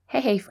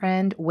Hey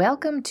friend,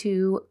 welcome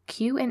to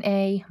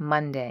Q&A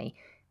Monday.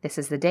 This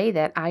is the day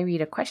that I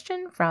read a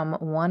question from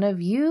one of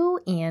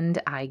you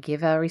and I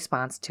give a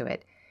response to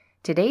it.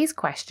 Today's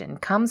question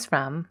comes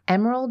from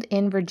Emerald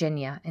in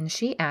Virginia, and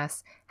she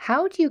asks,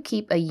 how do you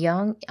keep a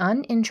young,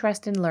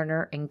 uninterested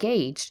learner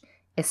engaged,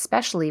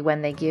 especially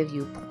when they give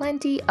you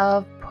plenty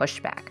of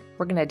pushback?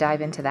 We're going to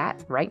dive into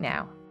that right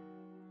now.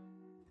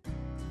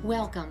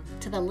 Welcome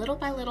to the Little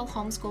by Little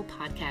Homeschool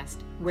podcast,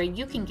 where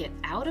you can get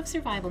out of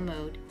survival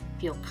mode,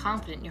 feel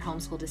confident in your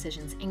homeschool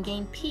decisions, and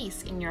gain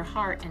peace in your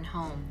heart and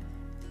home.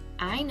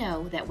 I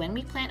know that when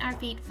we plant our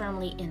feet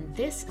firmly in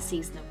this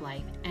season of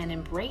life and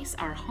embrace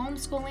our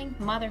homeschooling,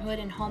 motherhood,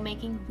 and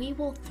homemaking, we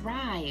will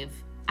thrive.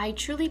 I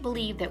truly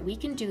believe that we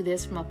can do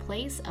this from a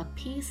place of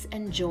peace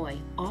and joy,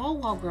 all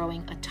while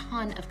growing a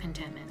ton of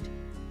contentment.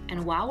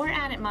 And while we're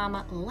at it,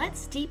 Mama,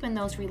 let's deepen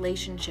those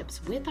relationships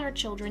with our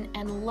children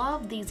and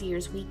love these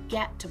years we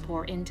get to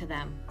pour into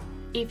them.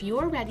 If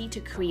you're ready to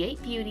create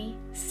beauty,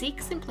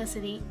 seek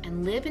simplicity,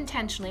 and live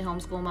intentionally,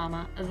 homeschool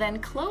mama, then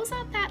close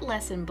out that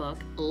lesson book,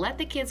 let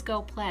the kids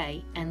go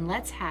play, and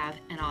let's have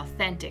an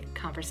authentic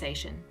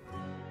conversation.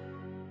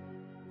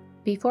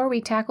 Before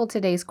we tackle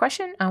today's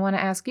question, I want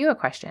to ask you a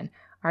question.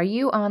 Are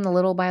you on the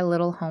Little by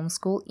Little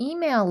Homeschool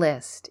email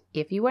list?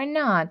 If you are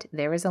not,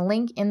 there is a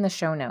link in the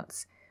show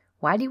notes.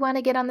 Why do you want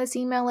to get on this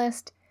email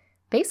list?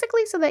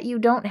 Basically so that you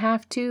don't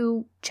have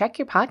to check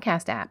your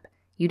podcast app.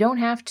 You don't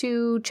have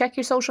to check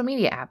your social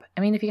media app.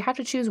 I mean, if you have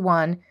to choose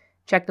one,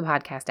 check the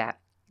podcast app.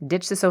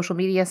 Ditch the social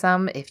media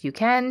some if you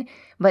can,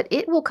 but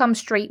it will come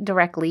straight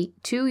directly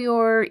to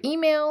your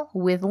email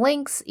with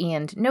links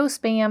and no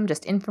spam,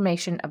 just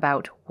information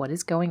about what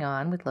is going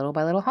on with Little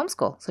by Little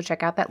Homeschool. So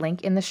check out that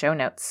link in the show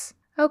notes.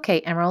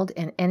 Okay, Emerald,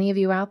 and any of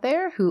you out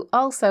there who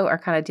also are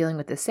kind of dealing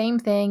with the same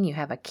thing, you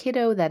have a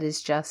kiddo that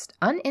is just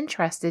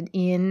uninterested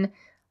in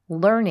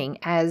learning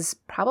as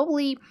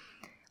probably...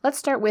 Let's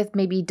start with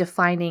maybe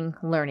defining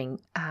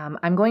learning.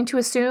 I'm going to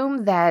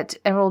assume that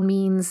Emerald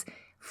means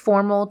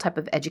formal type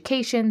of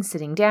education,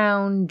 sitting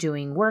down,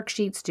 doing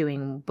worksheets,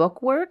 doing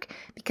book work,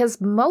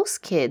 because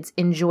most kids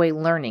enjoy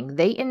learning.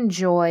 They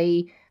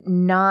enjoy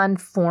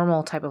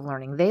non-formal type of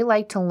learning. They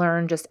like to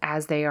learn just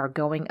as they are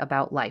going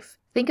about life.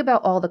 Think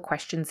about all the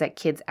questions that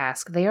kids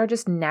ask. They are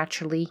just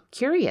naturally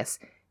curious.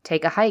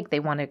 Take a hike. They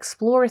want to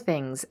explore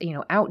things,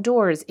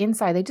 outdoors,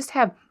 inside. They just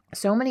have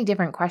so many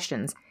different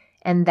questions.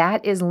 And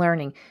that is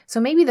learning.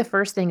 So maybe the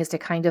first thing is to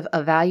kind of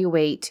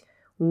evaluate,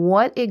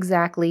 what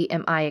exactly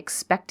am I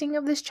expecting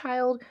of this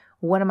child?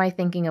 What am I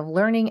thinking of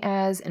learning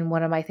as? And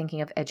what am I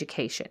thinking of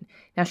education?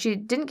 Now, she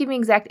didn't give me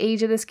exact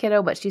age of this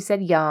kiddo, but she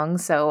said young.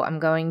 So I'm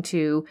going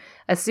to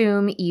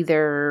assume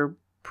either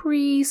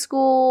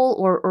preschool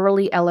or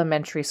early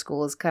elementary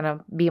school is kind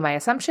of be my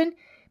assumption.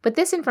 But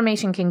this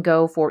information can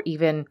go for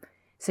even,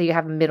 say you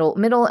have a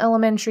middle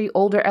elementary,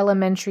 older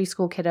elementary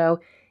school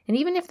kiddo. And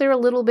even if they're a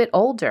little bit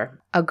older,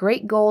 a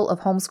great goal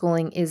of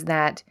homeschooling is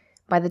that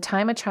by the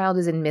time a child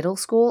is in middle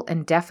school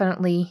and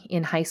definitely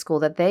in high school,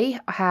 that they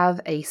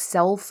have a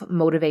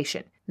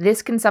self-motivation.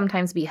 This can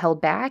sometimes be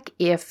held back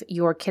if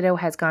your kiddo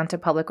has gone to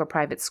public or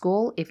private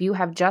school. If you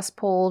have just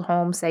pulled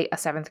home, say, a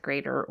 7th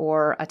grader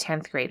or a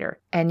 10th grader,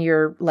 and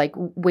you're like,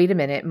 wait a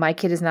minute, my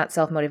kid is not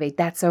self-motivated,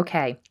 that's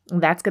okay.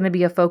 That's going to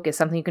be a focus,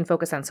 something you can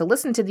focus on. So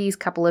listen to these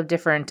couple of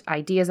different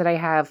ideas that I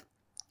have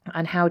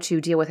on how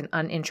to deal with an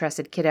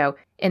uninterested kiddo.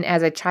 And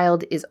as a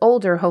child is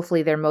older,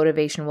 hopefully their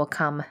motivation will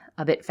come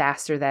a bit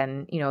faster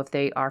than, if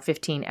they are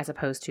 15 as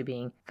opposed to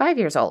being 5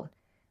 years old.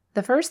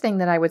 The first thing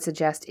that I would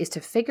suggest is to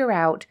figure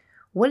out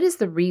what is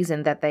the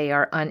reason that they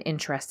are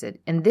uninterested.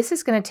 And this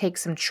is going to take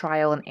some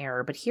trial and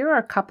error, but here are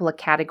a couple of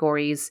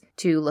categories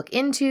to look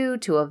into,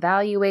 to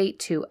evaluate,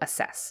 to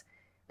assess.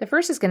 The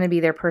first is going to be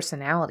their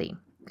personality.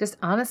 Just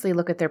honestly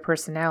look at their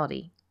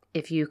personality.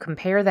 If you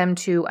compare them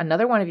to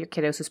another one of your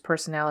kiddos whose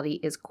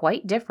personality is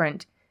quite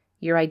different,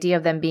 your idea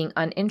of them being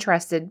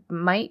uninterested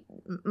might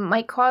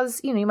cause,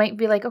 you might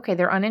be like, okay,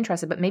 they're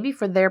uninterested, but maybe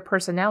for their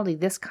personality,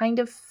 this kind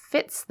of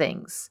fits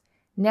things.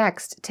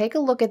 Next, take a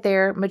look at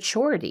their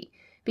maturity,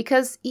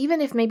 because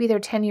even if maybe they're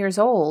 10 years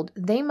old,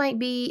 they might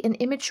be an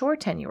immature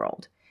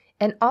 10-year-old.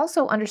 And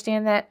also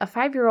understand that a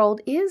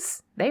 5-year-old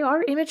they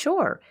are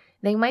immature.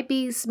 They might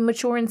be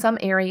mature in some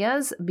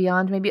areas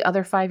beyond maybe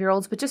other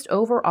 5-year-olds, but just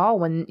overall,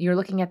 when you're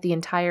looking at the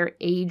entire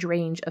age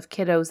range of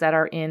kiddos that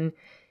are in,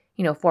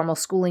 formal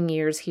schooling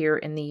years here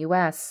in the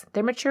U.S.,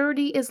 their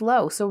maturity is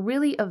low. So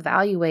really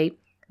evaluate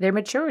their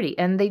maturity,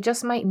 and they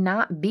just might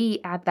not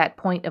be at that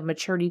point of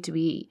maturity to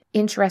be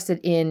interested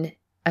in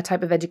a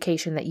type of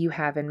education that you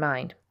have in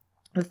mind.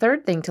 The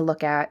third thing to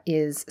look at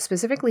is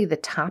specifically the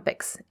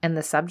topics and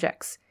the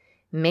subjects.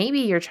 Maybe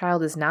your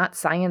child is not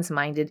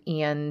science-minded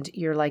and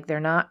you're like, they're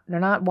not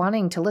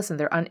wanting to listen.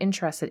 They're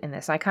uninterested in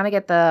this. I kind of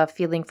get the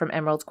feeling from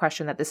Emerald's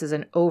question that this is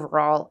an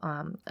overall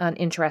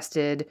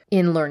uninterested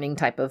in learning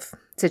type of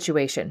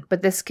situation.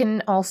 But this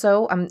can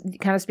also, I'm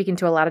kind of speaking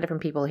to a lot of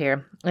different people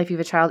here. If you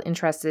have a child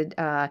interested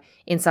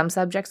in some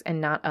subjects and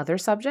not other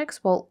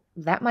subjects, well,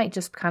 that might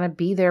just kind of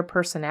be their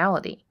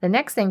personality. The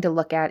next thing to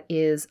look at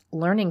is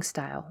learning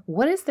style.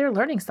 What is their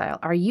learning style?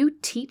 Are you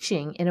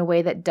teaching in a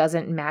way that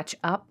doesn't match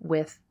up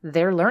with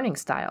their learning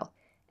style?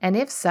 And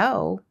if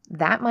so,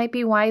 that might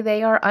be why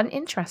they are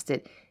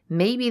uninterested.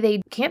 Maybe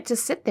they can't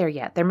just sit there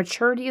yet. Their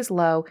maturity is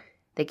low.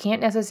 They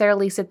can't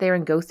necessarily sit there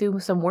and go through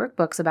some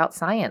workbooks about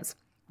science.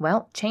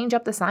 Well, change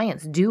up the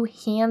science. Do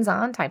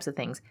hands-on types of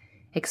things.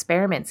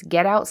 Experiments.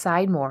 Get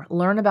outside more.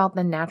 Learn about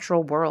the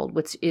natural world,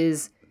 which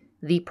is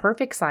the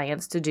perfect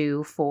science to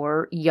do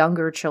for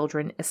younger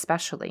children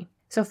especially.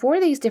 So for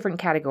these different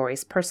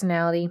categories,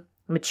 personality,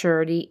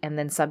 maturity, and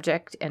then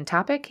subject and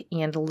topic,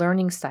 and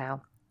learning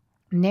style,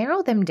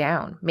 narrow them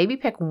down. Maybe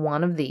pick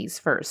one of these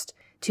first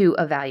to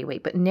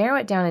evaluate, but narrow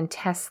it down and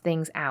test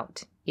things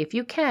out. If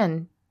you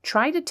can,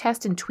 try to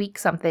test and tweak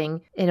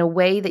something in a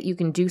way that you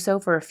can do so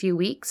for a few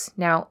weeks.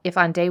 Now, if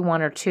on day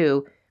 1 or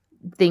 2,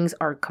 things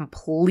are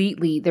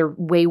they're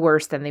way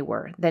worse than they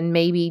were, then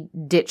maybe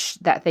ditch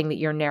that thing that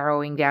you're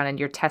narrowing down and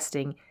you're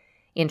testing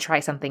and try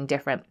something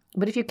different.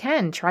 But if you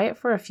can, try it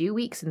for a few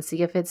weeks and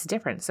see if it's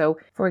different. So,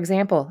 for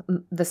example,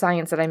 the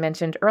science that I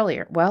mentioned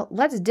earlier, well,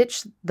 let's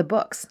ditch the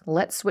books.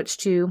 Let's switch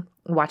to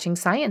watching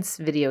science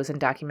videos and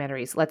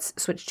documentaries. Let's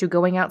switch to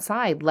going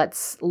outside.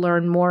 Let's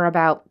learn more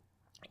about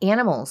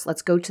animals.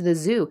 Let's go to the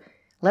zoo.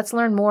 Let's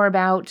learn more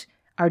about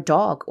our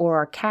dog or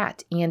our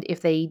cat. And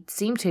if they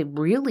seem to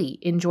really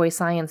enjoy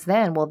science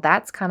then, well,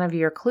 that's kind of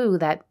your clue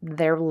that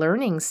their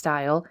learning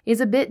style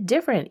is a bit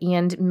different.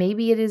 And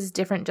maybe it is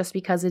different just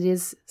because it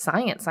is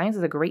science. Science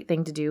is a great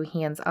thing to do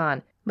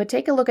hands-on. But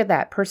take a look at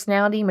that.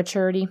 Personality,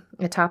 maturity,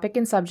 the topic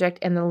and subject,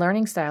 and the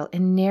learning style,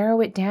 and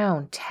narrow it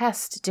down.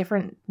 Test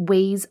different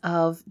ways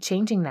of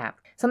changing that.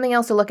 Something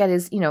else to look at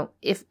is,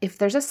 if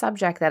there's a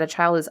subject that a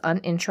child is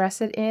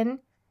uninterested in,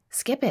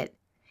 skip it.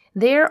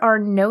 There are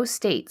no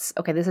states,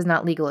 okay, this is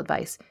not legal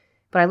advice,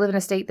 but I live in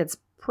a state that's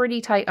pretty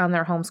tight on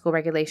their homeschool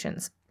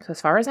regulations. So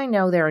as far as I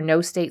know, there are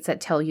no states that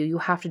tell you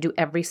have to do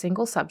every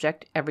single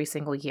subject every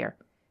single year.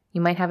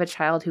 You might have a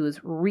child who is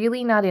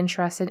really not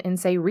interested in,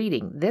 say,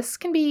 reading. This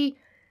can be,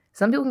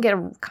 some people can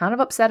get kind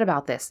of upset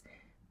about this,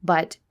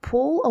 but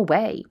pull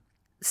away.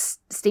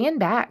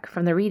 Stand back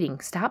from the reading.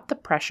 Stop the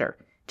pressure.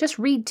 Just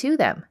read to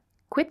them.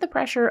 Quit the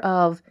pressure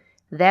of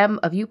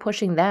you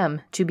pushing them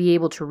to be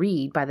able to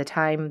read by the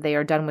time they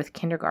are done with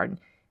kindergarten.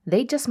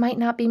 They just might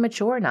not be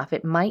mature enough.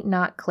 It might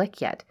not click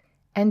yet.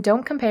 And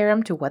don't compare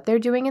them to what they're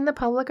doing in the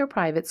public or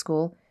private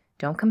school.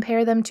 Don't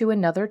compare them to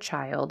another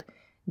child.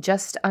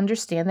 Just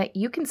understand that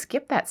you can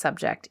skip that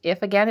subject.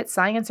 If, again, it's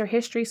science or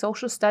history,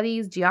 social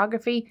studies,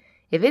 geography,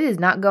 if it is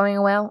not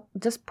going well,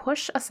 just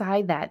push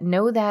aside that.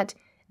 Know that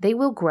they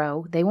will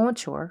grow, they will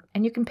mature,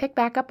 and you can pick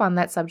back up on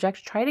that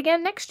subject, try it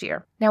again next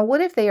year. Now,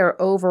 what if they are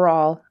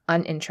overall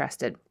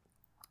uninterested?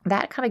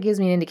 That kind of gives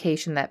me an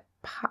indication that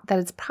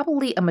it's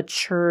probably a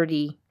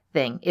maturity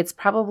thing. It's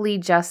probably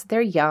just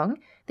they're young,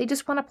 they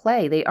just want to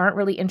play. They aren't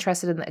really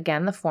interested in,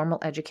 again, the formal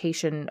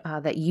education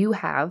that you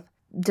have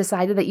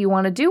decided that you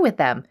want to do with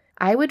them.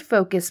 I would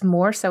focus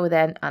more so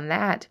then on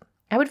that.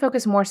 I would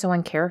focus more so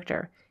on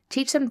character.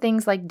 Teach them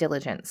things like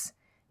diligence.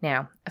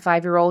 Now, a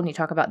 5-year-old, and you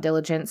talk about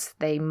diligence,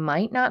 they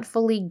might not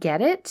fully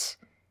get it,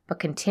 but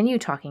continue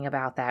talking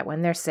about that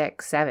when they're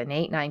 6, 7,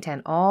 8, 9,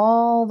 10,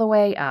 all the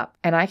way up.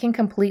 And I can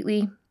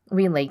completely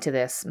relate to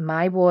this.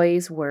 My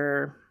boys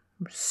were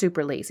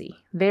super lazy,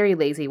 very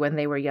lazy when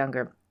they were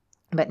younger.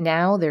 But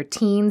now they're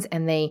teens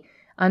and they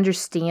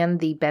understand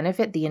the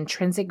benefit, the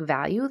intrinsic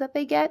value that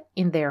they get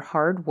in their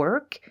hard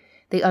work.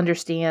 They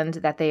understand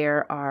that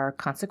there are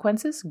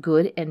consequences,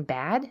 good and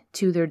bad,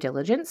 to their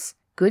diligence.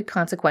 Good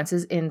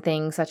consequences in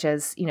things such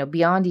as,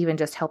 beyond even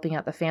just helping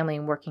out the family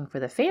and working for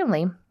the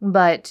family,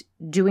 but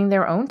doing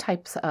their own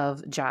types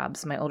of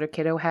jobs. My older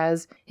kiddo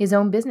has his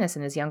own business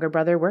and his younger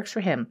brother works for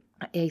him.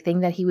 A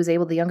thing that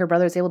the younger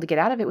brother was able to get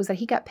out of it was that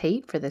he got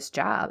paid for this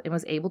job and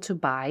was able to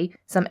buy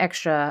some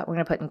extra, we're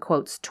going to put in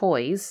quotes,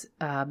 toys,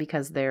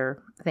 because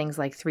they're things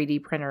like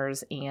 3D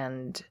printers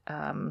and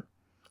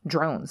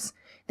drones,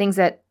 things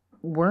that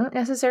weren't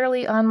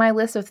necessarily on my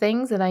list of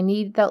things that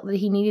felt that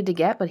he needed to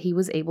get, but he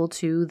was able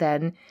to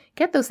then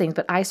get those things.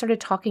 But I started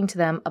talking to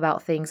them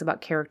about things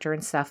about character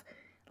and stuff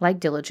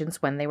like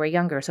diligence when they were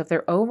younger. So if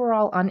they're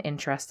overall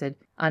uninterested,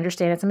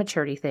 understand it's a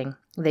maturity thing.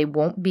 They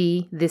won't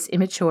be this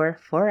immature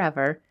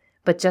forever,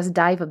 but just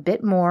dive a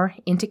bit more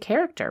into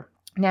character.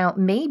 Now,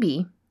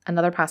 maybe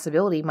another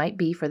possibility might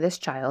be for this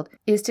child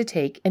is to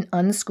take an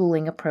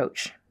unschooling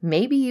approach.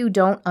 Maybe you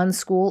don't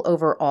unschool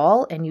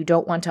overall and you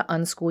don't want to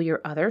unschool your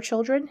other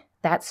children.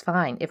 That's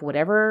fine. If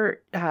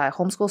whatever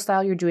homeschool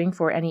style you're doing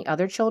for any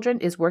other children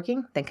is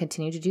working, then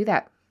continue to do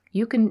that.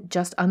 You can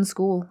just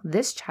unschool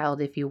this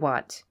child if you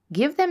want.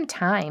 Give them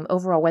time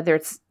overall, whether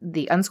it's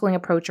the unschooling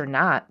approach or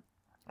not,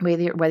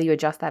 whether you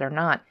adjust that or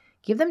not.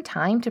 Give them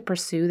time to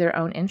pursue their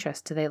own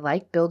interests. Do they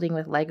like building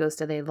with Legos?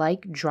 Do they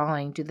like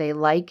drawing? Do they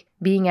like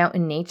being out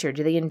in nature?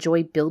 Do they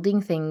enjoy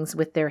building things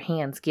with their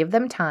hands? Give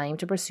them time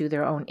to pursue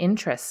their own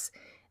interests.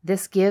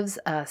 This gives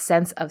a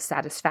sense of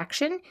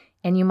satisfaction,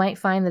 and you might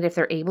find that if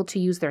they're able to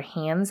use their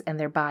hands and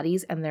their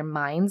bodies and their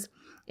minds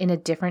in a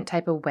different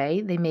type of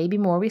way, they may be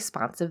more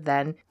responsive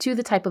then to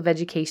the type of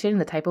education,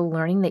 the type of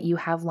learning that you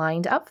have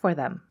lined up for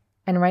them.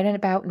 And right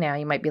about now,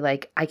 you might be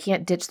like, I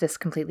can't ditch this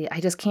completely. I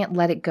just can't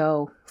let it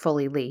go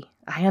fully, Lee.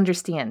 I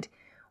understand.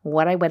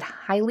 What I would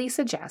highly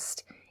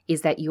suggest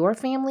is that your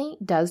family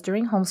does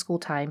during homeschool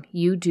time,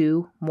 you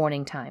do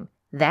morning time.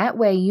 That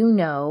way you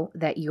know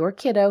that your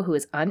kiddo who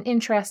is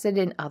uninterested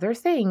in other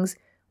things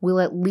will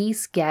at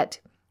least get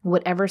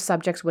whatever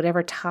subjects,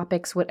 whatever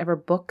topics, whatever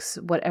books,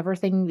 whatever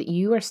thing that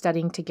you are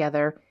studying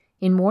together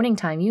in morning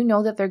time. You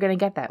know that they're going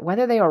to get that.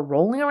 Whether they are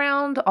rolling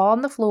around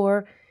on the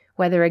floor,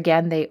 whether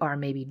again they are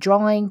maybe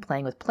drawing,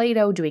 playing with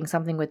Play-Doh, doing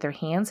something with their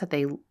hands that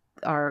they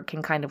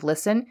can kind of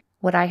listen.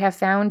 What I have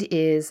found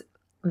is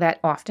that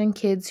often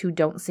kids who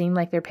don't seem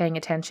like they're paying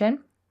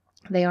attention,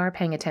 they are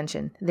paying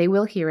attention. They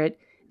will hear it.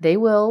 They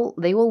will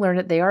learn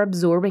it. They are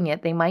absorbing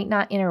it. They might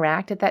not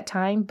interact at that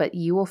time, but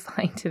you will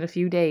find in a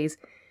few days,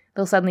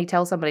 they'll suddenly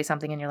tell somebody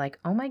something and you're like,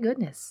 oh my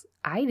goodness,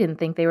 I didn't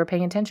think they were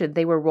paying attention.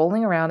 They were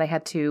rolling around. I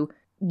had to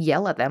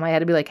yell at them. I had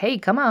to be like, hey,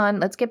 come on,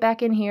 let's get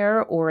back in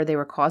here. Or they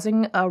were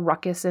causing a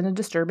ruckus and a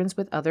disturbance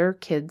with other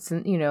kids,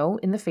 and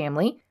in the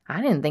family.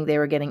 I didn't think they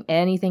were getting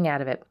anything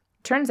out of it.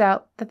 Turns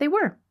out that they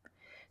were.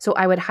 So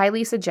I would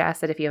highly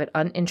suggest that if you have an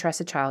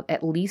uninterested child,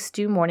 at least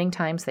do morning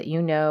times that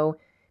you know.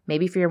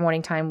 Maybe for your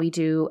morning time, we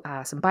do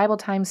some Bible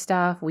time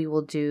stuff. We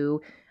will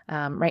do,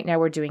 right now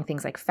we're doing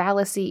things like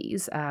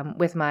fallacies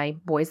with my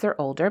boys. They're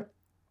older.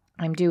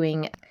 I'm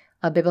doing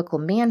a biblical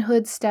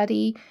manhood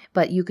study,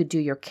 but you could do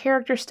your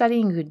character study.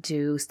 You could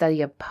do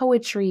study of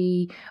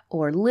poetry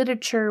or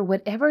literature,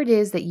 whatever it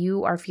is that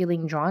you are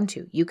feeling drawn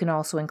to. You can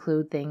also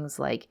include things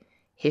like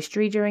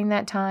history during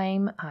that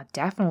time,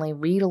 definitely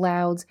read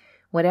alouds,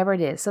 whatever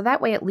it is. So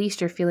that way, at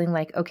least you're feeling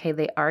like, okay,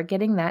 they are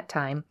getting that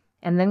time,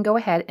 and then go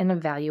ahead and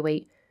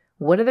evaluate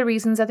what are the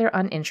reasons that they're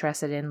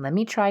uninterested in. Let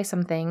me try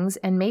some things.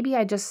 And maybe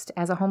I just,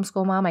 as a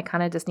homeschool mom, I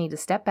kind of just need to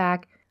step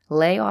back,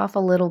 lay off a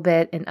little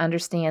bit, and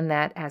understand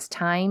that as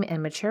time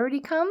and maturity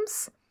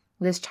comes,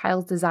 this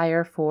child's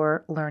desire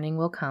for learning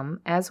will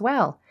come as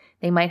well.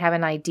 They might have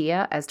an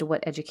idea as to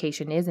what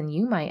education is, and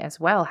you might as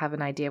well have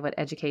an idea what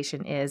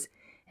education is,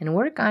 and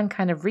work on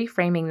kind of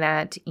reframing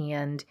that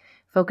and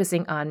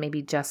focusing on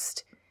maybe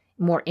just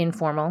more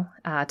informal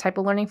type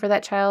of learning for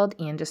that child,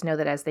 and just know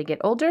that as they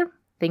get older,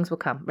 things will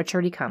come.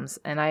 Maturity comes.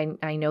 And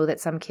I know that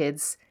some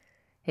kids,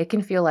 it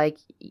can feel like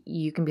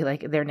you can be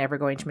like, they're never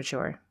going to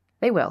mature.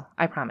 They will,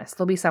 I promise.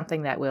 There'll be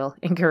something that will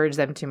encourage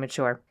them to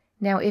mature.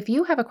 Now, if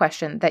you have a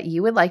question that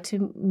you would like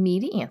me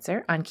to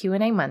answer on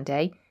Q&A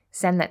Monday,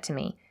 send that to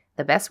me.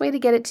 The best way to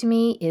get it to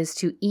me is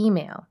to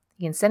email.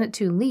 You can send it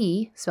to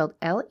Leigh, spelled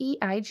Leigh,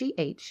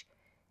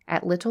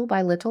 at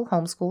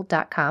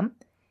littlebylittlehomeschool.com.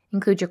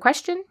 Include your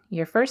question,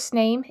 your first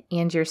name,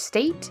 and your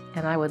state,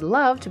 and I would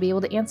love to be able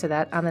to answer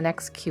that on the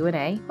next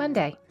Q&A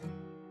Monday.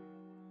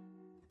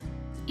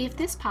 If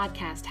this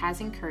podcast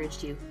has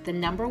encouraged you, the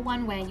number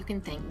one way you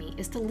can thank me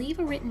is to leave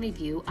a written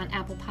review on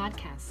Apple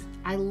Podcasts.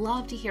 I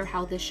love to hear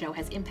how this show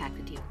has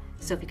impacted you,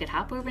 so if you could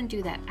hop over and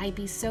do that, I'd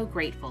be so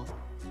grateful.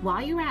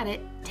 While you're at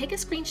it, take a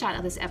screenshot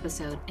of this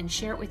episode and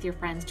share it with your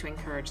friends to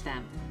encourage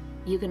them.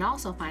 You can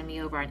also find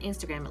me over on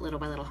Instagram at Little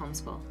by Little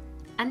Homeschool.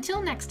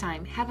 Until next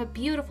time, have a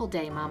beautiful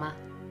day, Mama.